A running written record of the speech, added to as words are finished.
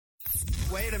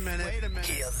Hear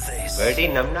this. Birdie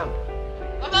num num.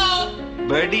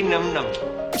 Birdie num num.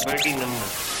 Birdie num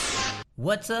num.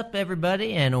 What's up,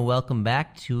 everybody, and welcome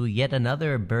back to yet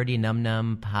another Birdie Num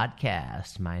Num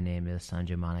podcast. My name is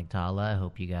Sanjay Maniktala. I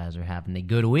hope you guys are having a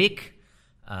good week.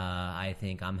 I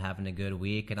think I'm having a good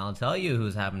week, and I'll tell you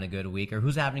who's having a good week or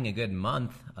who's having a good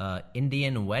month.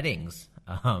 Indian weddings.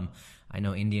 I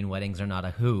know Indian weddings are not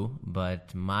a who,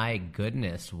 but my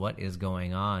goodness, what is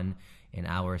going on in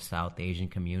our South Asian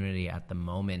community at the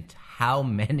moment? How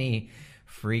many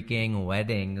freaking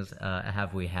weddings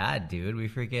have we had, dude?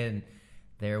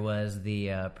 There was the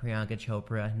Priyanka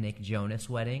Chopra, Nick Jonas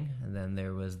wedding, and then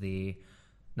there was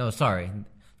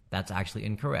that's actually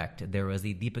incorrect. There was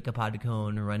the Deepika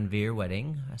Padukone Ranveer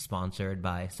wedding, sponsored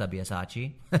by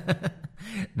Sabyasachi.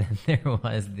 Then there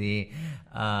was the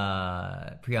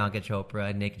Priyanka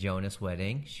Chopra, Nick Jonas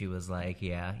wedding. She was like,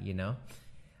 yeah, you know.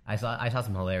 I saw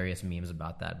some hilarious memes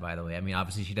about that, by the way. I mean,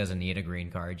 obviously she doesn't need a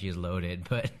green card. She's loaded,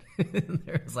 but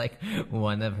there was like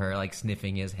one of her like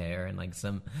sniffing his hair, and like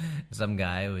some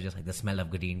guy was just like, the smell of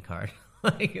green card.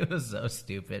 Like, it was so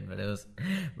stupid, but it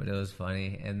was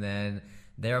funny. And then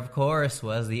there, of course,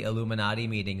 was the Illuminati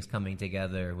meetings coming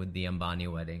together with the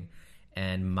Ambani wedding.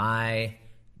 And my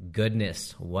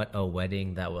goodness, what a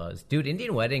wedding that was. Dude,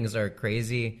 Indian weddings are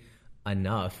crazy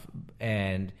enough.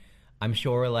 And I'm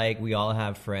sure, like, we all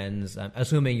have friends,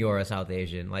 assuming you're a South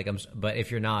Asian, but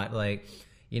if you're not, like,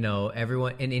 you know,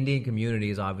 everyone in Indian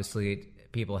communities, obviously,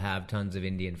 people have tons of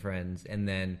Indian friends. And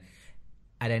then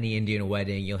at any Indian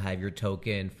wedding, you'll have your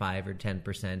token 5 or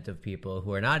 10% of people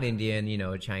who are not Indian, you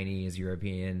know, Chinese,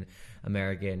 European,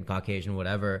 American, Caucasian,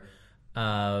 whatever.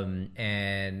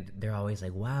 And they're always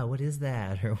like, wow, what is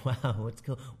that? Or wow, what's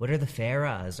cool? What are the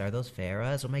Farahs? Are those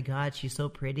Farahs? Oh my God, she's so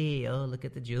pretty. Oh, look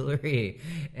at the jewelry.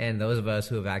 And those of us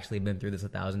who have actually been through this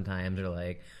 1,000 times are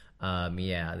like,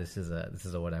 yeah, this is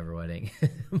a whatever wedding.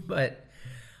 But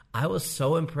I was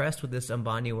so impressed with this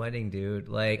Ambani wedding, dude.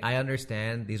 Like, I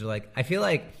understand these are like, I feel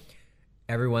like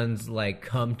everyone's like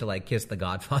come to like kiss the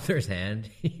Godfather's hand.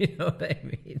 You know what I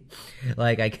mean?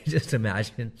 Like, I can just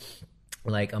imagine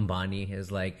like Ambani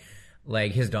is like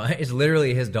his daughter, it's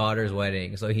literally his daughter's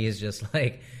wedding. So he's just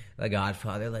like the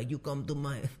Godfather, like, you come to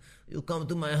my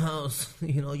house,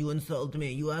 you know, you insult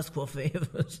me, you ask for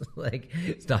favors. Like,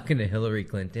 he's talking to Hillary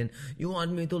Clinton. You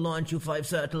want me to launch you 5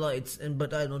 satellites,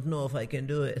 but I don't know if I can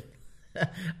do it. I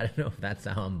don't know if that's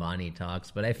how Ambani talks,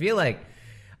 but I feel like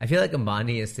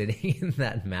Ambani is sitting in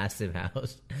that massive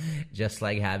house, just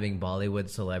like having Bollywood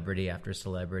celebrity after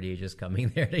celebrity just coming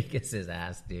there to kiss his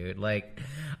ass, dude. Like,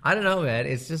 I don't know, man.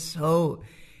 It's so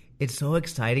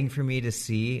exciting for me to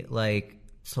see like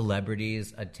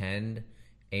celebrities attend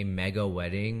a mega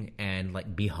wedding and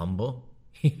like be humble.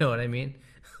 You know what I mean?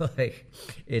 Like,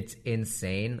 it's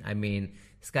insane. I mean,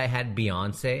 this guy had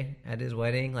Beyonce at his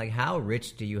wedding. Like, how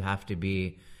rich do you have to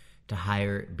be to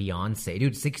hire Beyonce?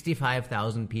 Dude,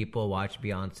 65,000 people watch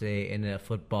Beyonce in a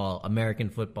American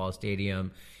football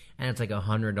stadium, and it's like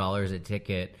 $100 a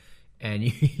ticket, and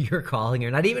you're calling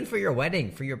her, not even for your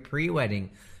wedding, for your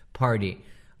pre-wedding party.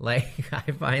 Like,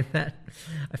 I find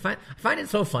it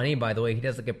so funny, by the way. He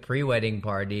does like a pre-wedding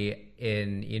party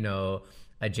in, you know,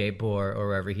 a Jaipur or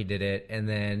wherever he did it, and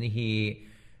then he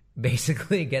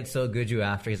basically gets so good you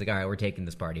after. He's like, all right, we're taking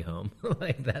this party home.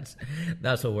 Like, that's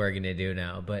what we're gonna do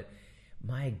now. But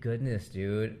my goodness,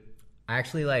 dude.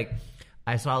 Actually, like,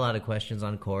 I saw a lot of questions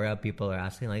on Quora. People are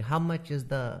asking, like, how much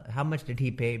did he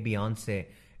pay Beyonce?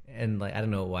 And like, I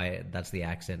don't know why that's the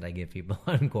accent I give people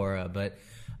on Quora, but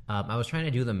I was trying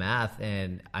to do the math,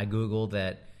 and I Googled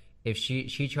that if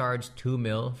she charged $2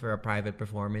 million for a private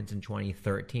performance in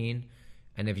 2013,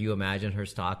 and if you imagine her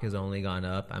stock has only gone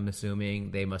up, I'm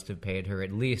assuming they must have paid her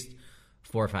at least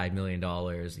 $4 or $5 million,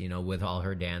 you know, with all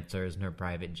her dancers and her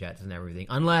private jets and everything.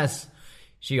 Unless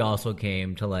she also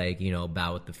came to, like, you know,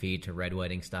 bow at the feet to Red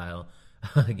Wedding style,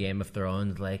 Game of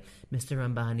Thrones, like, Mr.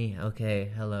 Ambani, okay,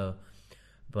 hello.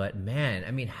 But man,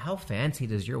 I mean, how fancy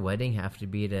does your wedding have to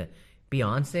be to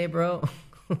Beyonce, bro?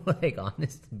 Like,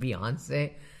 honest,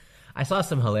 Beyonce. I saw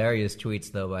some hilarious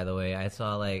tweets, though, by the way. I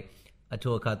saw, like,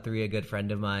 Atul Khatri, a good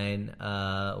friend of mine,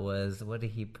 what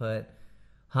did he put?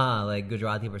 Like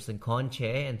Gujarati person,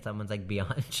 Conche, and someone's like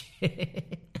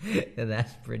Beyonce. And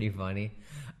that's pretty funny.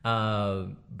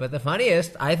 But the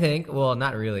funniest, I think, well,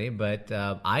 not really, but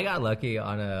I got lucky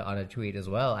on a tweet as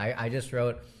well. I just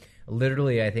wrote,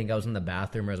 literally, I think I was in the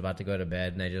bathroom, I was about to go to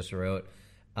bed, and I just wrote,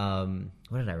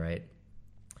 what did I write?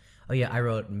 Oh yeah, I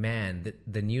wrote, man,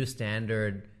 the new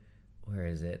standard, where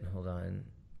is it? Hold on.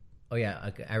 Oh yeah,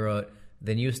 okay. I wrote,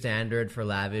 the new standard for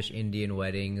lavish Indian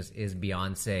weddings is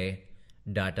Beyonce, ...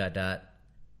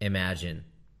 imagine.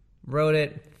 Wrote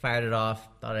it, fired it off.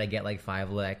 Thought I'd get like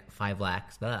 5 likes,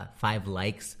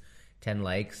 10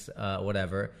 likes,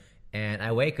 whatever. And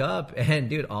I wake up and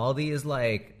dude, all these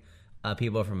like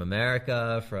people from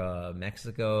America, from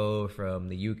Mexico, from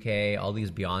the UK, all these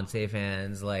Beyonce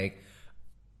fans, like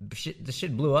this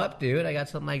shit blew up, dude. I got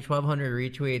something like 1,200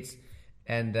 retweets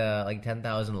and like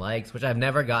 10,000 likes, which I've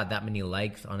never got that many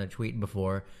likes on a tweet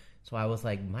before. So I was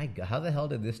like, my God, how the hell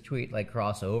did this tweet like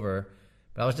cross over?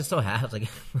 But I was just so happy. I was like,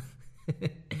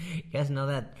 you guys know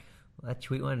that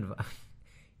tweet went.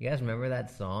 You guys remember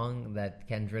that song that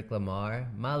Kendrick Lamar?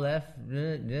 My left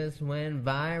just went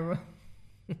viral.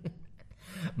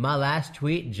 My last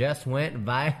tweet just went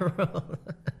viral.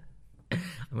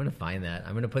 I'm gonna find that.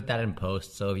 I'm gonna put that in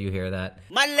post. So if you hear that,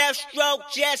 my left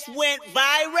stroke just went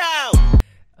viral.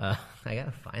 I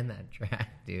gotta find that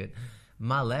track, dude.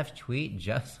 My last tweet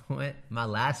just went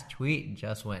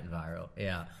viral.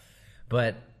 Yeah.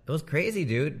 But it was crazy,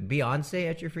 dude. Beyonce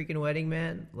at your freaking wedding,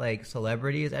 man. Like,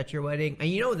 celebrities at your wedding. And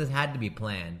you know this had to be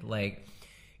planned. Like,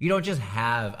 you don't just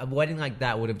have... A wedding like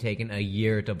that would have taken a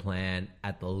year to plan,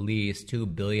 at the least. 2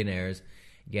 billionaires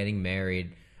getting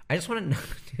married. I just want to know,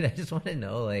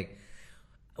 dude, like,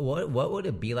 what would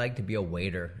it be like to be a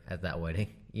waiter at that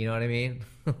wedding? You know what I mean?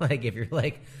 Like, if you're,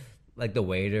 like the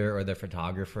waiter or the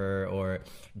photographer or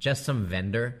just some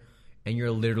vendor... And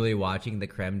you're literally watching the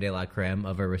creme de la creme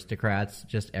of aristocrats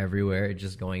just everywhere,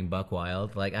 just going buck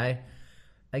wild. Like,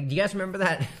 do you guys remember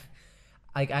that?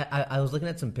 Like, I was looking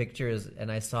at some pictures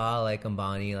and I saw like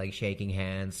Ambani like shaking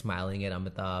hands, smiling at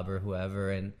Amitabh or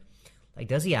whoever. And like,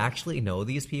 does he actually know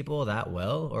these people that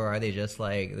well? Or are they just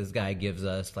like, this guy gives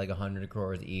us like 100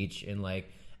 crores each in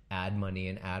like ad money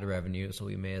and ad revenue, so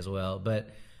we may as well.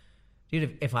 But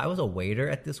dude, if I was a waiter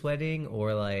at this wedding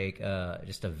or like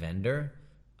just a vendor...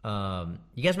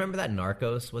 you guys remember that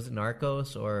Narcos? Was it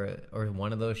Narcos or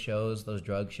one of those shows, those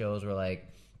drug shows where like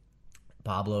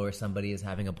Pablo or somebody is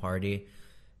having a party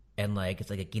and like it's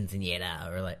like a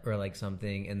quinceañera or like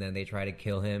something, and then they try to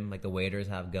kill him. Like the waiters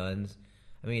have guns.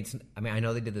 I mean, I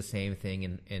know they did the same thing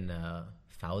in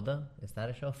Fauda. Is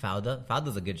that a show?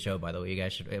 Fauda's a good show, by the way. You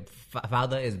guys should.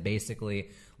 Fauda is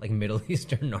basically like Middle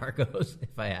Eastern Narcos.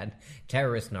 If I had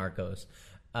terrorist Narcos,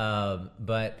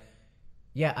 but.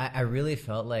 Yeah, I really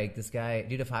felt like this guy...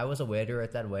 Dude, if I was a waiter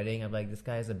at that wedding, I'm like, this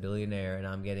guy's a billionaire and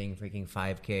I'm getting freaking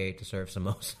 $5,000 to serve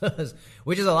samosas.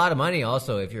 Which is a lot of money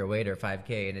also if you're a waiter,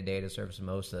 $5,000 in a day to serve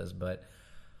samosas. But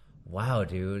wow,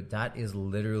 dude, that is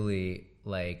literally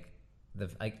like...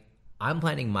 I'm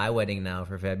planning my wedding now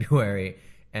for February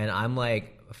and I'm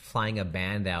like flying a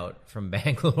band out from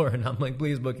Bangalore and I'm like,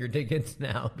 please book your tickets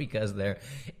now because they're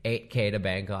 $8,000 to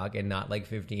Bangkok and not like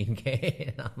 $15,000.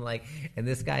 And I'm like, and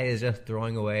this guy is just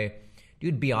throwing away.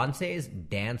 Dude, Beyonce's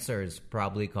dancers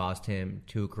probably cost him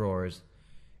 2 crores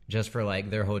just for like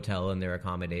their hotel and their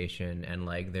accommodation and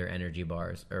like their energy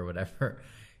bars or whatever.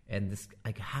 And this,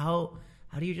 like, how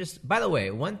do you just... By the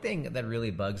way, one thing that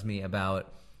really bugs me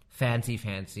about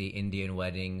fancy Indian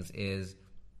weddings is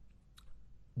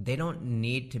they don't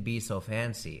need to be so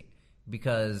fancy,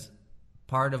 because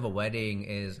part of a wedding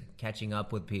is catching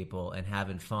up with people and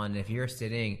having fun. If you're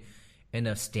sitting in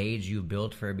a stage you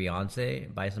built for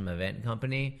Beyonce by some event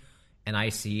company, and I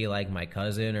see like my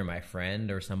cousin or my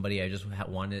friend or somebody I just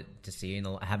wanted to see and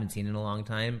I haven't seen in a long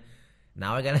time,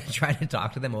 now I gotta try to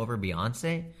talk to them over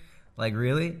Beyonce? Like,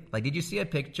 really? Like, did you see a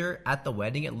picture at the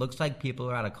wedding? It looks like people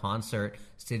are at a concert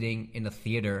sitting in a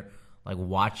theater, like,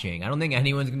 watching. I don't think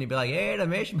anyone's going to be like, hey,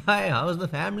 Ramesh bhai, how's the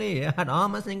family? Yeah, all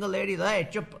my single ladies, hey,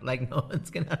 chup. Like, no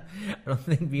one's going to... I don't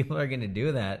think people are going to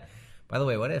do that. By the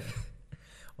way, what if,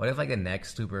 like, the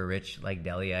next super rich, like,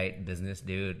 Delhiite business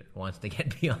dude wants to get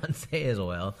Beyonce as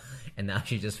well, and now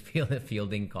she's just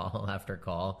fielding call after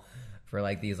call for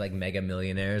like these like mega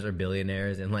millionaires or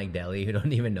billionaires in like Delhi who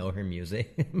don't even know her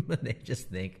music, but they just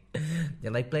think,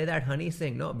 they're like, play that Honey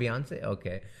sing. No, Beyonce?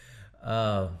 Okay.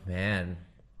 Oh, man.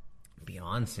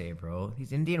 Beyonce, bro.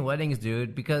 These Indian weddings,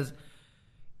 dude, because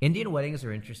Indian weddings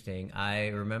are interesting. I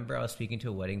remember I was speaking to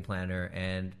a wedding planner,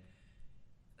 and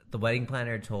the wedding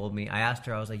planner told me, I asked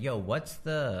her, I was like, yo,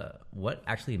 what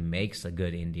actually makes a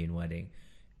good Indian wedding?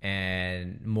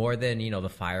 And more than, you know, the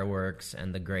fireworks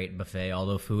and the great buffet,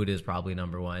 although food is probably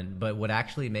number one, but what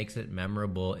actually makes it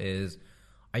memorable is,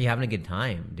 are you having a good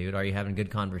time, dude? Are you having good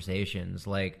conversations?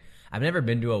 Like, I've never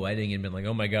been to a wedding and been like,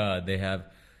 oh my God, they have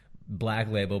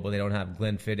Black Label, but they don't have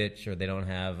Glenfiddich, or they don't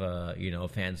have, you know,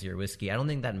 fancier whiskey. I don't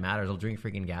think that matters. I'll drink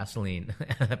freaking gasoline,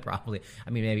 probably. I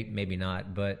mean, maybe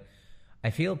not, but I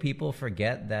feel people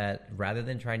forget that rather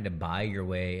than trying to buy your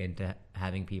way into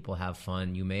having people have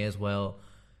fun, you may as well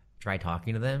try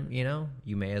talking to them, you know?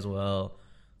 You may as well,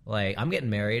 Like, I'm getting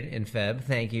married in Feb,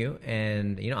 thank you.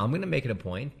 And, I'm going to make it a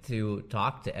point to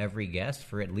talk to every guest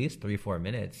for at least 3-4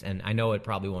 minutes. And I know it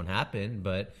probably won't happen,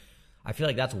 but I feel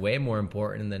like that's way more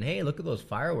important than, hey, look at those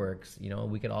fireworks.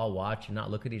 We could all watch and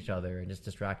not look at each other and just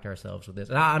distract ourselves with this.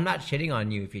 And I'm not shitting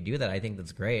on you if you do that. I think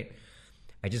that's great.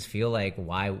 I just feel like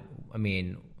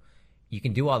you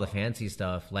can do all the fancy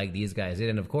stuff like these guys did.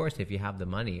 And, of course, if you have the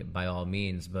money, by all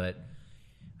means. But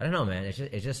I don't know, man.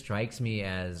 It just strikes me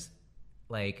as,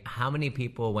 like, how many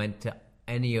people went to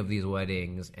any of these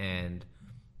weddings and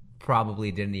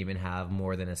probably didn't even have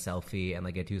more than a selfie and,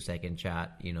 like, a 2-second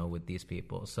chat, with these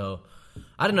people. So,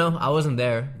 I don't know. I wasn't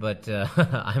there, but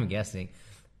I'm guessing.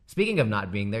 Speaking of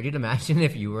not being there, dude, imagine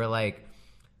if you were, like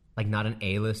not an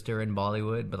A-lister in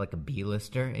Bollywood, but, like, a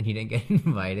B-lister and you didn't get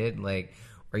invited, like,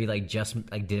 or you, like, just,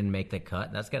 like, didn't make the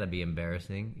cut. That's gotta be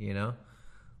embarrassing,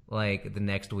 Like, the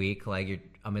next week, like, you're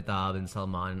Amitabh and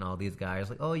Salman and all these guys,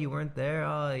 like, oh, you weren't there?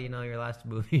 Oh, your last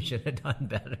movie should have done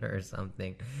better or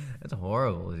something. That's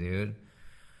horrible, dude.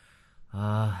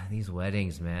 These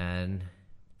weddings, man.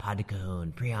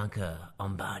 Padukone, Priyanka,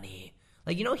 Ambani.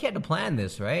 Like, he had to plan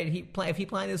this, right? If he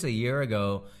planned this a year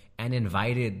ago and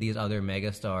invited these other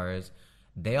megastars,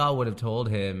 they all would have told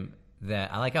him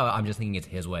that, I like how I'm just thinking it's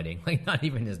his wedding. Like, not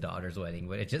even his daughter's wedding,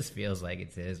 but it just feels like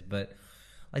it's his. But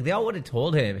like, they all would have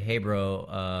told him, hey,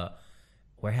 bro,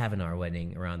 we're having our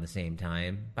wedding around the same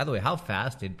time. By the way, how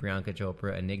fast did Priyanka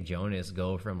Chopra and Nick Jonas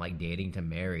go from, like, dating to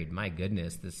married? My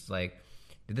goodness, did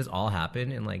this all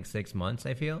happen in, like, 6 months,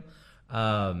 I feel?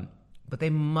 But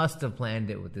they must have planned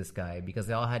it with this guy because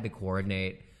they all had to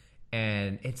coordinate.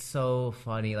 And it's so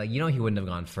funny. Like, he wouldn't have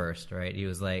gone first, right? He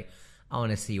was like, I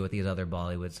want to see what these other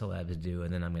Bollywood celebs do,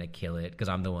 and then I'm going to kill it because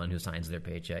I'm the one who signs their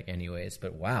paycheck anyways.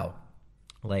 But wow.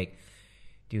 Like,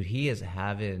 dude, he is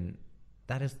having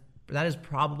that is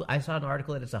probably, I saw an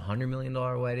article that it's $100 million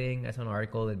wedding. I saw an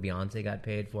article that Beyonce got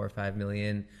paid $4 or $5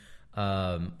 million.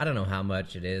 I don't know how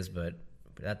much it is, but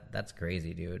that's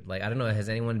crazy, dude. Like, I don't know, has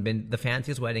anyone been, the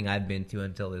fanciest wedding I've been to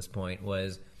until this point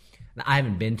was, I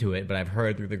haven't been to it, but I've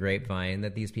heard through the grapevine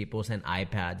that these people sent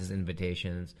iPads as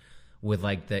invitations with,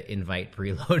 like, the invite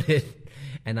preloaded.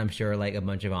 And I'm sure, like, a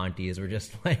bunch of aunties were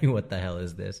just like, what the hell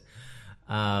is this?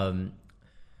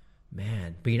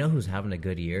 Man, but who's having a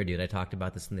good year, dude? I talked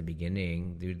about this in the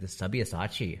beginning, dude. The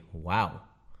Sabyasachi. Wow.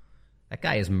 That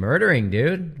guy is murdering,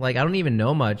 dude. Like, I don't even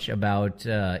know much about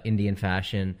Indian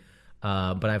fashion,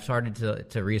 but I've started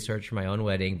to research for my own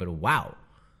wedding, but wow.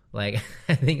 Like,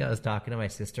 I think I was talking to my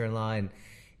sister-in-law, and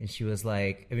she was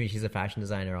like, she's a fashion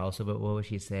designer also, but what was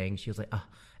she saying? She was like,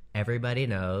 everybody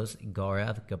knows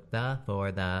Gaurav Gupta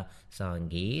for the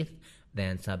Sangeet,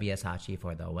 then Sabyasachi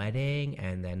for the wedding,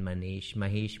 and then Mahesh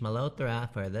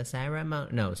Malhotra for the ceremony.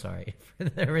 No, sorry, for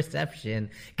the reception.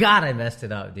 God, I messed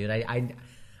it up, dude. I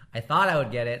thought I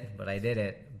would get it, but I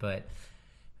didn't. But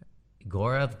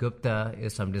Gaurav Gupta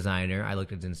is some designer. I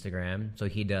looked at his Instagram, so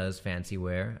he does fancy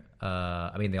wear.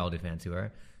 They all do fancy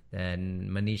wear. Then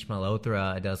Manish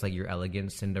Malhotra does, like, your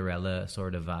elegant Cinderella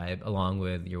sort of vibe, along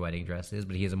with your wedding dresses,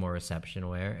 but he has a more reception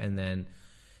wear. And then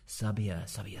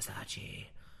Sabyasachi.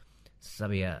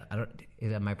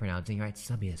 Am I pronouncing it right?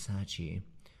 Sabyasachi.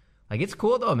 Like, it's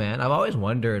cool though, man. I've always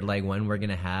wondered, like, when we're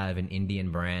gonna have an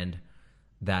Indian brand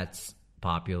that's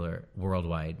popular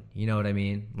worldwide. You know what I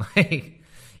mean? Like,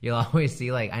 you'll always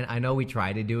see, like, I know we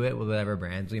try to do it with whatever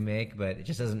brands we make, but it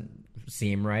just doesn't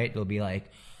seem right. It'll be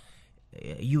like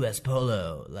U.S.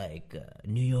 Polo, like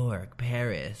New York,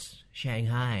 Paris,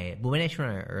 Shanghai,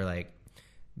 Bhubaneswar, or like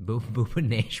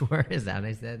Bhubaneswar. Is that what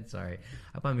I said? Sorry.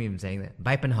 I hope I'm even saying that.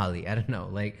 Baipanhali. I don't know.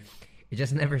 Like, you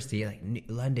just never see, like,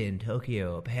 London,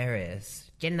 Tokyo,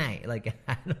 Paris, Chennai. Like,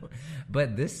 I don't know.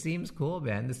 But this seems cool,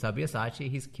 man. The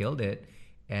Sabyasachi, he's killed it.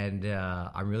 And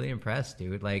I'm really impressed,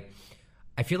 dude. Like,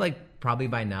 I feel like probably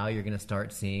by now you're going to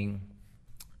start seeing,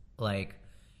 like,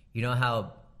 you know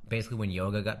how basically when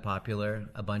yoga got popular,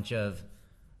 a bunch of,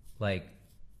 like,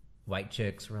 white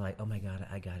chicks were like, oh my God,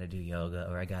 I gotta do yoga,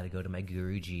 or I gotta go to my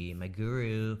Guruji, my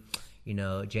guru, Jay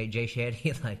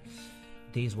Shetty, like,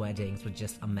 these weddings were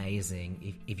just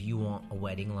amazing. If you want a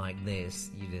wedding like this,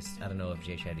 I don't know if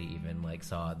Jay Shetty even, like,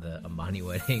 saw the Ambani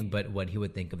wedding, but what he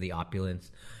would think of the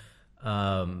opulence.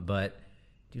 But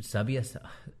dude,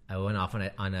 I went off on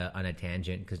a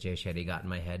tangent because Jay Shetty got in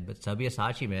my head, but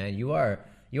Sabyasachi, man, you are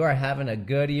having a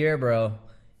good year, bro.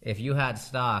 If you had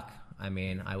stock,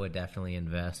 I would definitely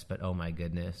invest, but oh my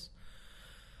goodness.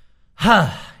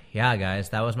 Yeah, guys,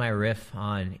 that was my riff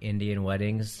on Indian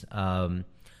weddings.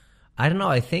 I don't know.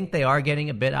 I think they are getting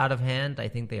a bit out of hand. I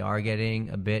think they are getting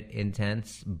a bit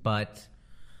intense, but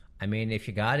if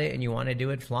you got it and you want to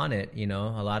do it, flaunt it. A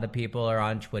lot of people are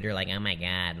on Twitter like, oh my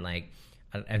God, like,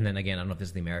 and then again, I don't know if this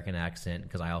is the American accent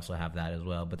because I also have that as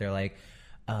well. But they're like,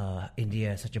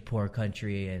 India is such a poor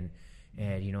country,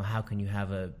 and you know, how can you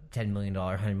have a $10 million,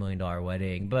 $100 million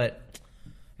wedding? But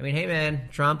I mean, hey man,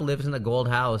 Trump lives in a gold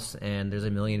house, and there's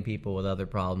a million people with other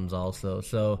problems also.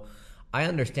 So I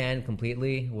understand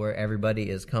completely where everybody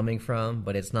is coming from,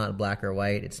 but it's not black or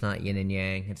white. It's not yin and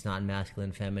yang. It's not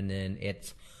masculine, feminine.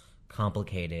 It's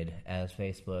complicated, as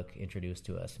Facebook introduced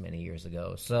to us many years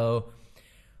ago. So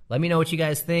let me know what you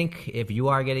guys think. If you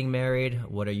are getting married,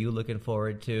 what are you looking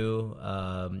forward to?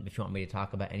 If you want me to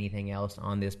talk about anything else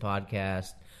on this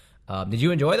podcast. Did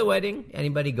you enjoy the wedding?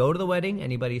 Anybody go to the wedding?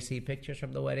 Anybody see pictures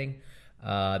from the wedding?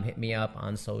 Hit me up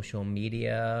on social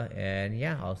media. And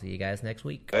yeah, I'll see you guys next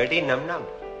week. Birdie num num.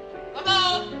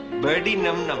 Birdie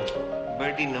num num.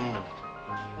 Birdie num num.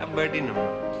 A birdie num num.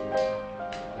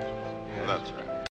 That's right.